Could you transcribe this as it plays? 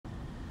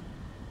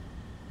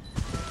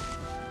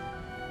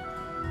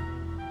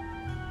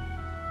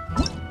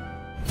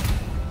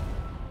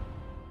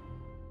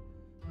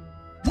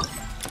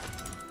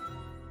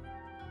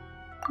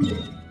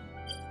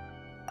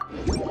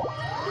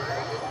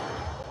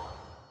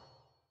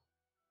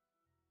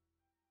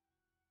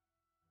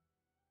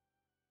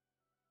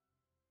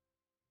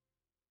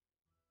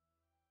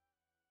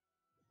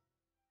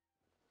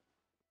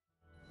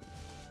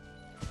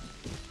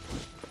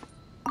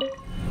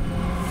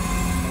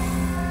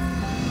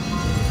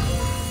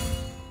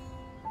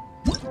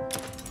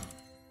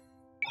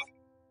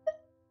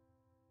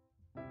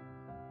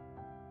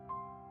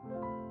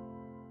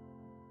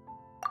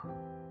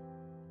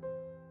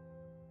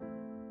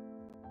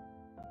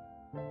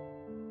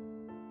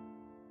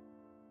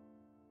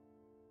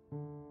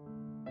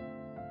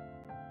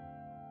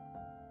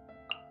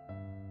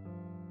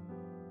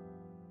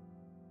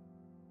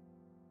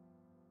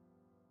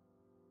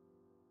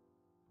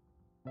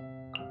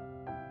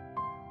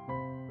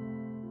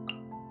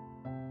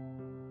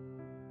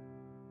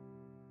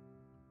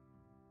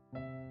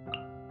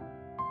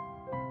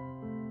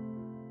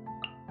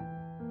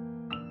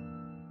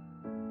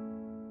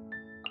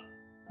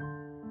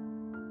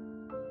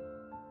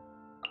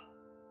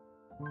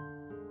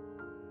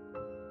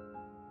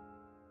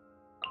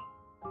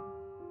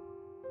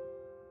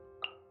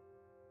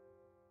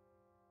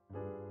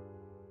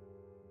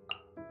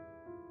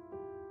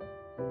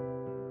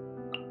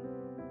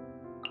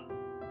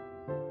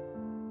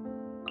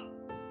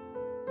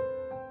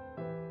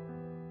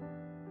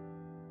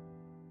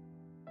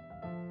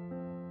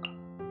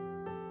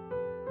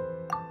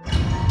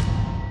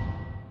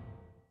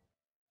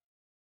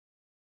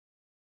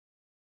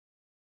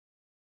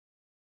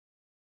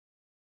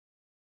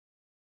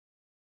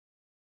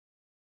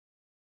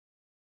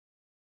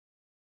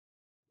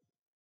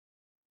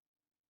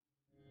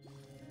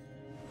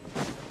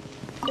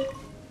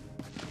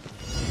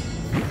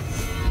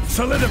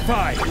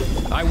Solidify!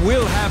 I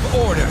will have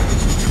order!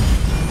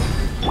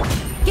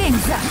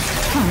 Game's up!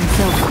 Time's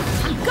over!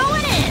 I'm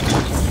going in!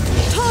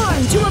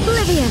 Torn to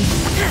oblivion!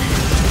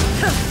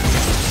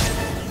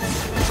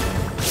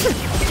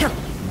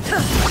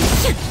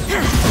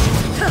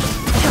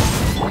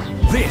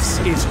 This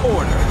is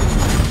order!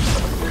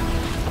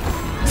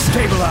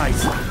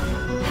 Stabilize!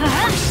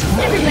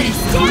 Everybody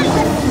stand!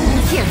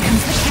 Here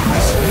comes the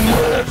catch!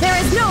 There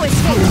is no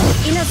escape!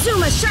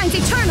 Inazuma shines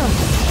eternal!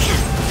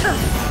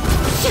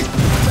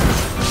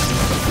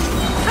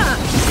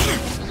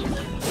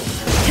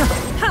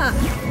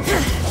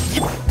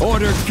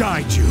 Order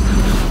guide you!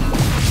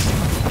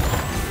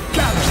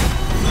 Gather!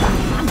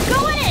 I'm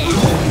going in!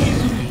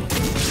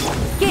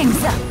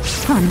 Game's up!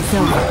 Fun's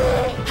over!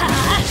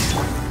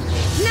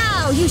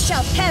 Now you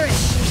shall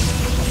perish!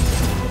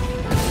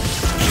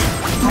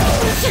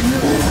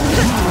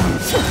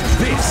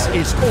 This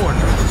is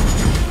order!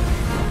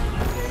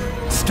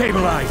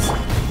 Stabilize!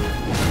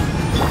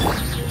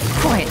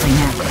 Quietly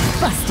now.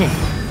 Busted.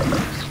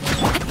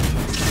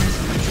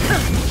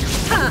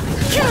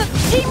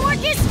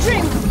 Teamwork is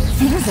dream.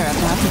 Things are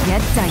about to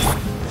get dicey.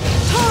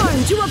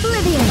 Torn to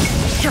oblivion.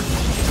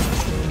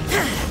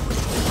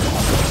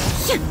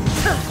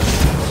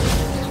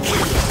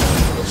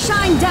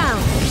 Shine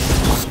down.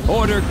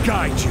 Order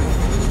guide you.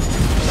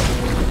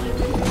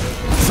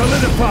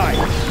 Solidify.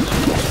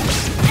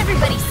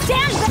 Everybody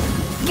stand back.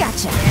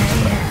 Gotcha.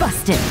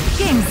 Busted.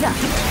 Game's up.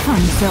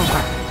 Fun's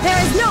over. There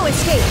is no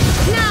escape.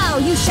 Now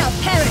you shall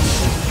perish.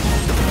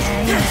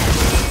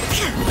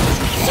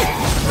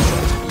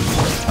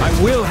 I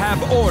will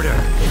have order.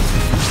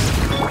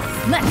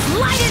 Let's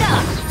light it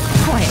up.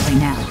 Quietly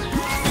now.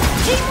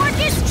 Teamwork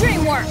is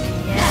dreamwork.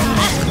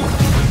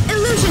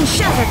 Illusion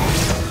shattered.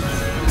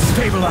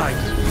 Stabilize.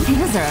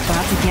 Things are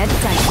about to get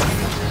dicey.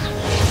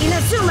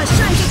 Inazuma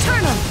shines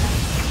eternal.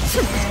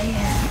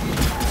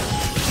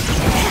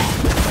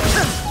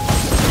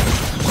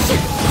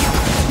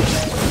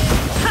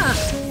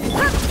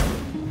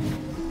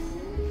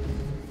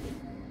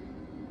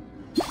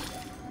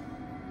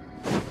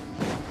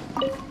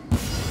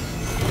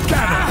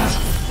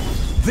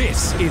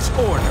 This is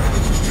order.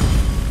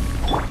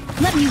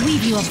 Let me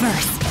weave you a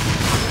verse.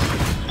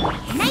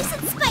 Nice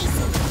and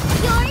spicy.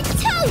 You're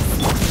toast.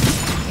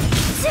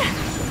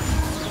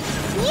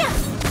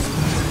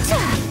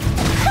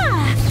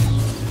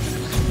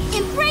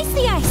 Embrace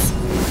the ice.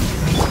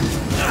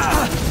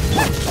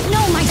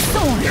 No, my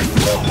sword.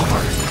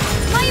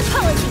 My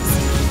apologies.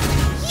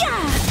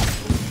 Yeah.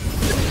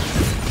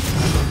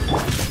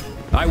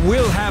 I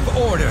will have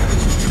order.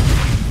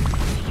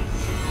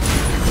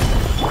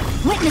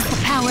 Witness the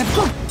power of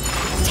good.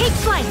 Take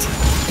flight.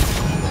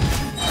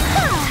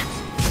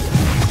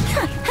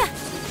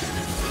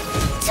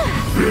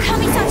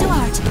 Kamisato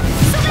art.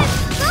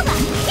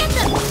 Get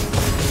them.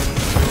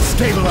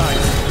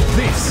 Stabilize.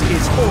 This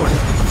is order.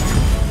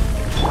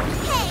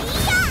 Hey,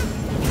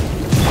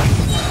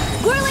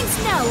 Whirling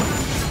snow.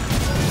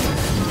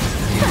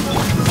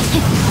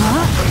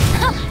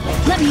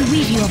 Let me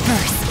weave you a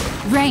verse.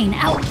 Rain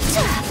out.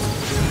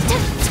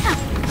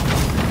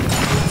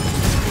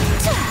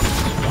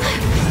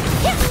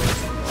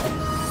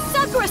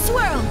 Sakura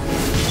swirl.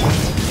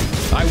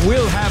 I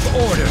will have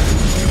order.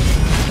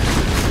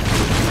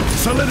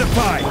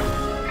 Solidify.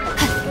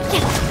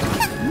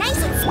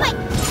 Nice and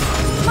spiked.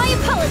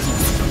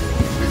 apologies.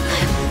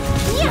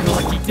 Yeah.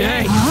 Lucky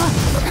day.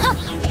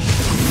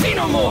 See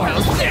no more.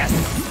 How's this?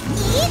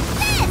 Eat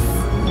this!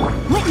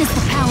 Witness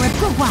the power of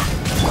Gugwa.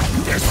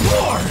 There's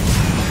more.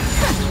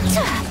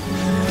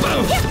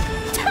 Boom.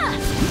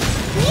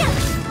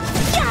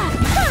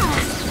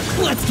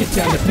 Let's get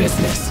down to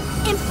business.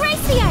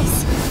 Embrace the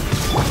ice.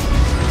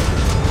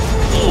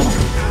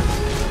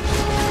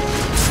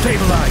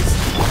 Stabilize.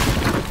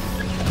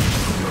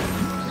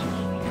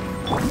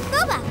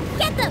 Boba,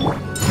 get them!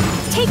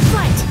 Take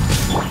flight!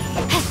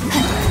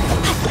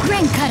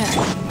 Grain cutter!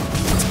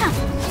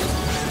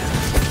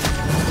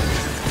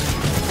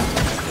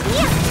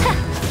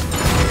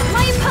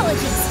 My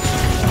apologies!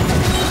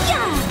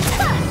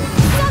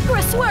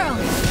 Sakura swirl!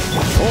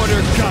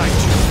 Order guide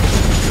you.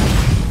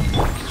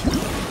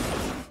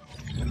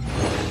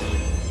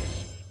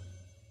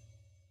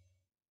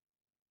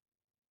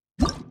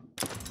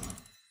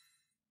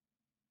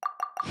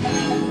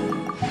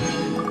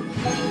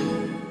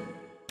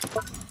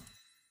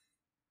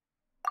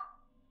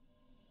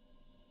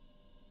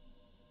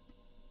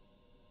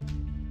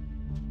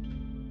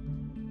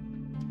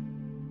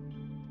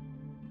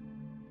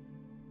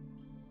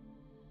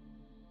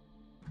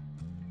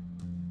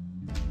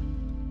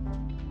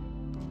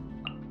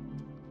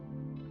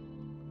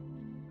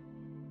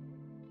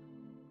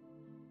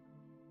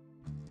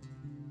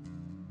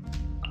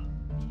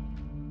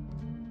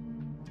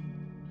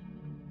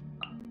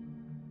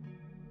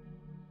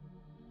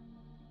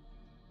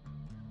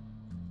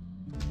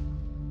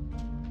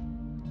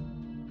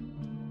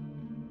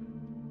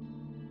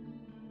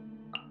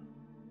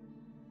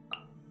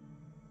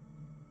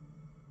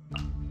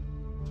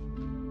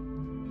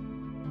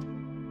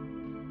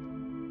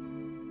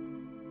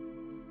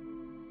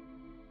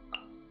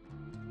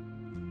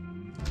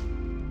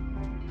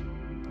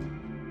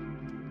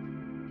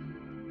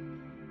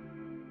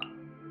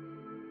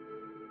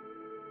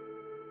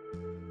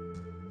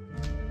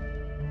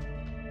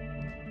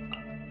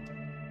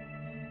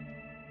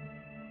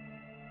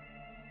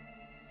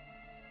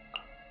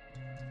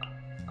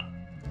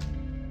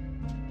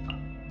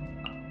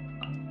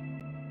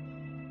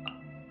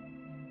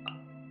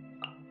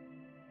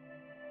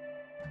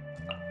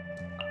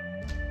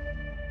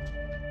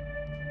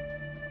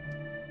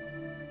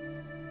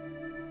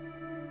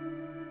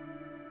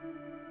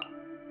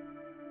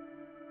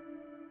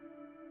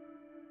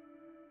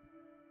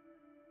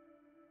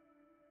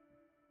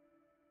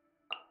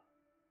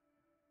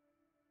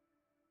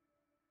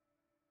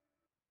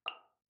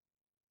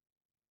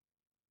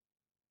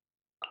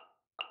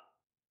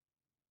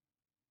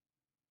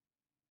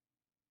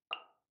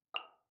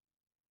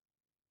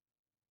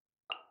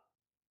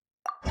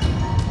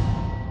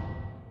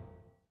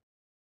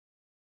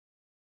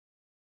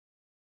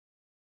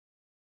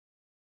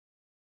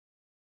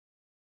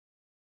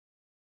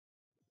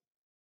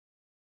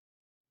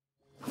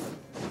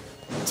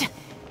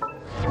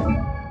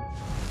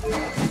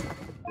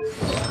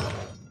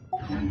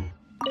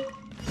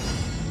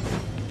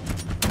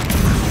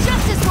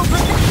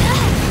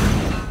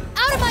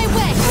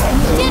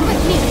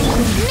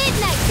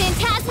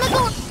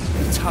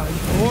 Time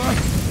for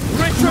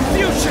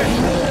retribution!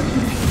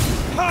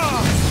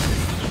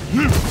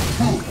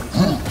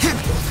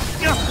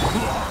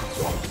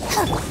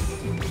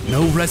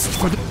 No rest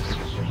for the...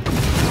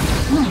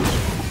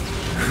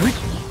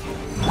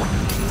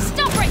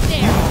 Stop right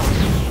there!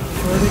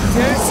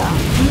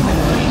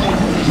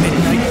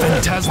 Midnight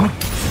Phantasma.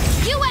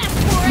 You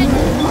asked for it!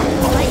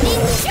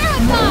 Lightning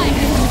Purified!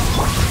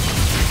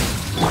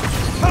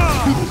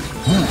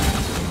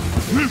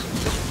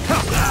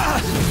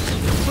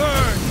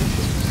 Burn!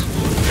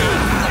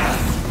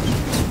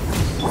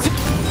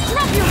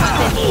 Drop your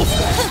weapon!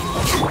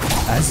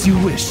 As you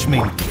wish, me.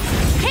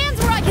 Hands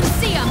where I can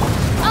see them!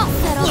 I'll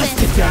settle Let's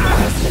this! get down to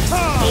business.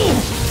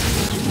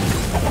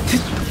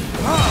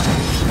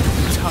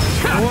 Time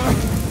for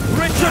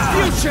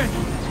retribution!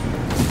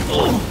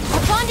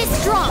 Our bond is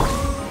strong!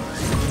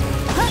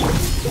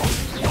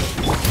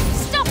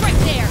 Stop right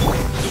there!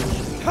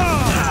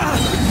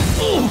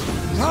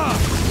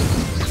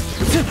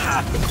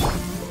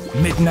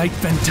 Midnight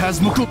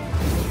Phantasmical.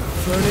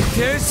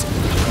 Furnicus.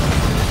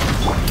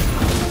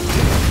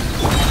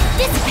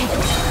 Dissipate!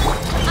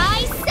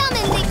 I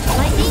summon the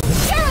lightning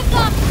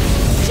Purified!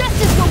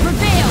 Justice will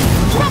prevail!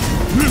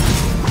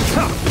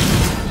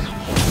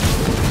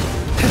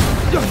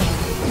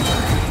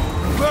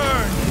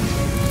 Burn!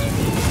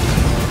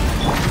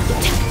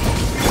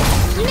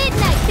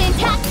 Midnight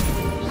Phantasm!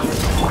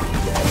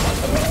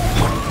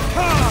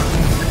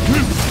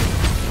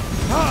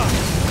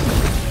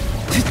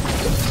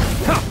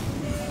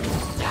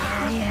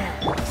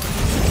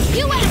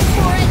 You asked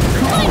for it!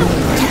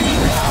 Finally!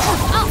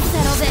 I'll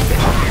settle this!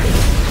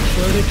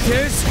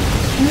 Furnicus.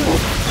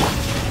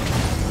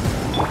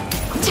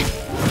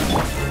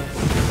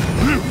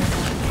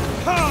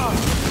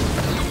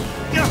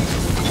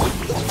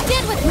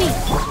 Stand with me!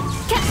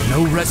 No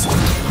rest.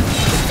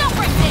 Stop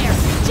right there!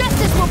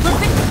 Justice will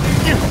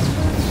prevail!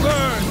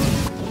 Burn!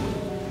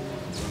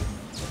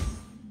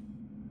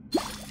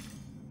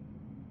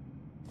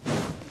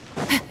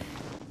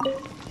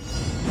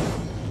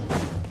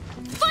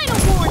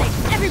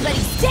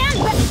 Everybody stand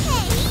back!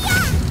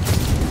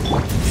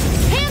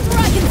 Hands where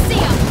I can see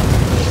them!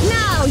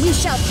 Now you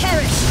shall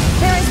perish!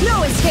 There is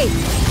no escape!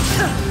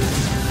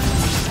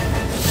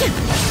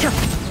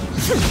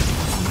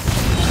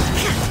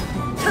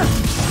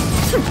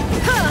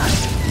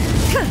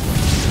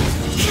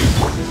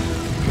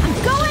 I'm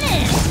going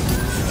in!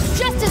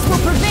 Justice will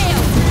prevail!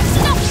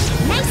 Stop!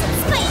 Nice and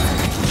spicy!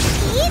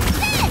 Eat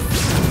this!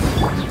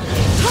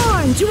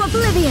 Torn to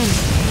oblivion!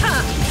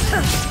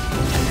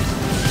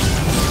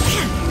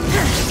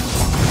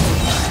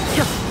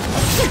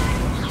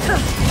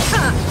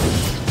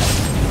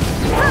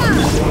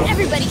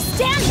 Everybody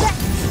stand back!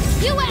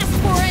 You asked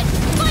for it!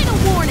 Final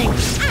warning!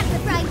 At the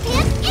frying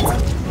pan, it's...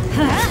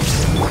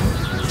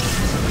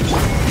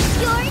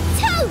 You're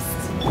toast!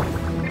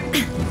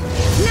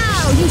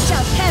 Now you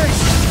shall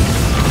perish!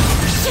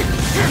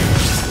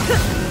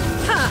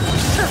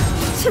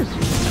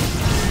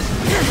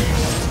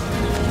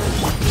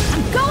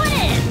 I'm going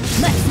in!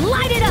 Let's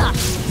light it up!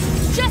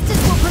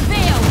 Justice will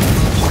prevail!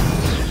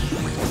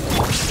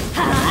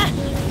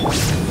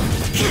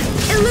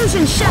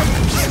 Illusion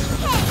shattered!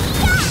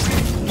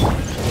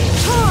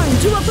 Torn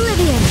to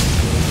oblivion!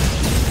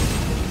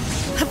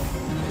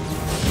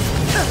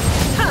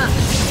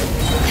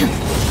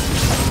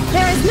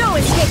 There is no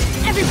escape!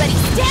 Everybody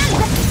stand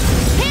back!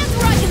 Hands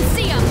where I can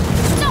see them!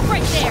 Stop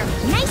right there!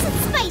 Nice and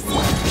spicy!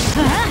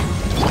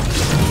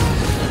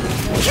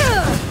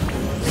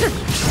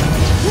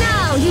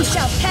 Now you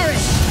shall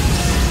perish!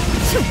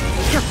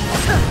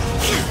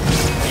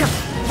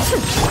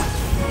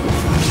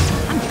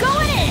 I'm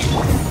going in!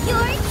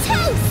 You're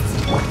toast!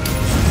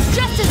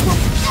 Justice will...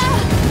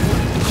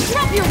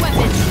 Drop your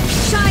weapon!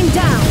 Shine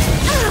down!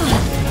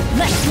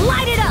 Let's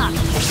light it up!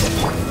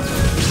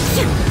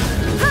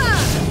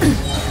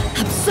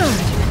 Absurd!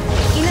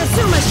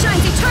 Inazuma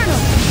shines eternal!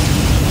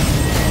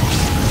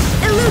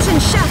 Illusion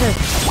shattered!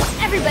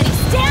 Everybody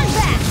stand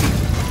back!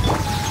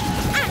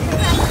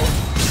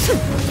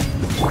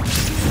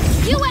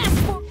 You asked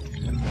for...